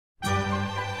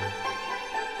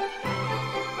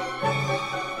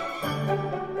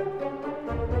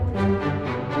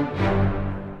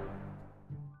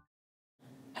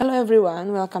everyone,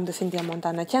 welcome to Cynthia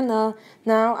Montana channel.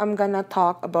 Now I'm gonna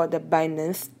talk about the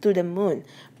Binance to the moon,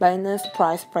 Binance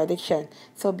price prediction.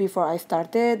 So before I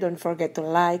started, don't forget to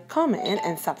like, comment,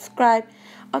 and subscribe.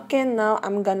 Okay, now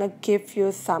I'm gonna give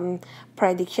you some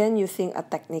prediction using a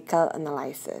technical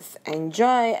analysis.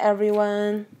 Enjoy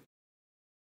everyone!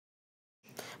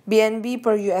 BNB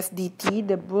per USDT,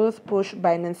 the bulls push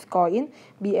Binance coin,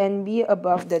 BNB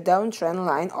above the downtrend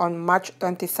line on March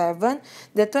 27,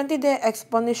 the 20-day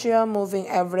exponential moving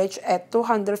average at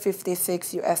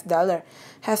 $256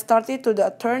 has started to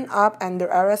the turn up and the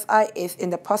RSI is in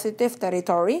the positive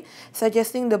territory,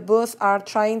 suggesting the bulls are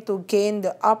trying to gain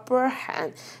the upper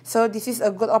hand. So this is a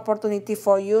good opportunity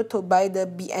for you to buy the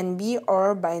BNB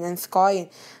or Binance coin.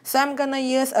 So I'm gonna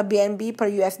use a BNB per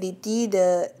USDT,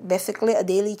 basically a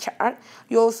daily chart.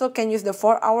 You also can use the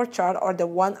 4-hour chart or the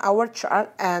 1-hour chart,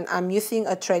 and I'm using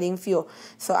a trading view.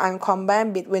 So I'm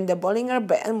combined between the Bollinger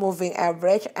Band moving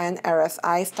average and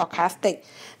RSI stochastic.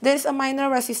 There is a minor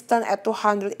resistance at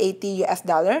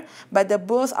 $280, but the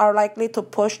bulls are likely to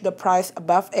push the price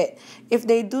above it. If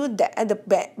they do that, the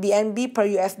BNB per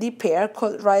USD pair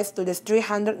could rise to this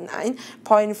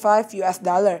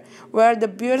 $309.5, where the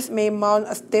bears may mount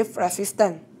a stiff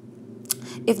resistance.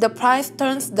 If the price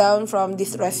turns down from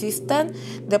this resistance,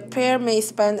 the pair may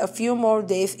spend a few more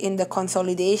days in the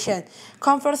consolidation.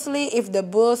 Conversely, if the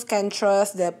bulls can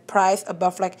trust the price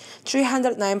above like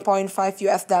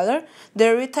 $309.5, the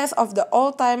retest of the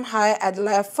all-time high at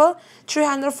level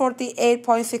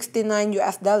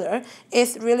 $348.69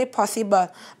 is really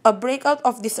possible. A breakout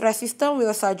of this resistance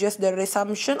will suggest the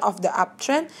resumption of the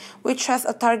uptrend, which has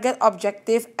a target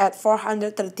objective at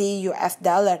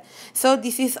 $430. So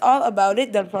this is all about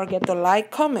it. Don't forget to like,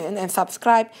 comment, and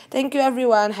subscribe. Thank you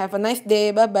everyone. Have a nice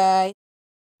day. Bye bye.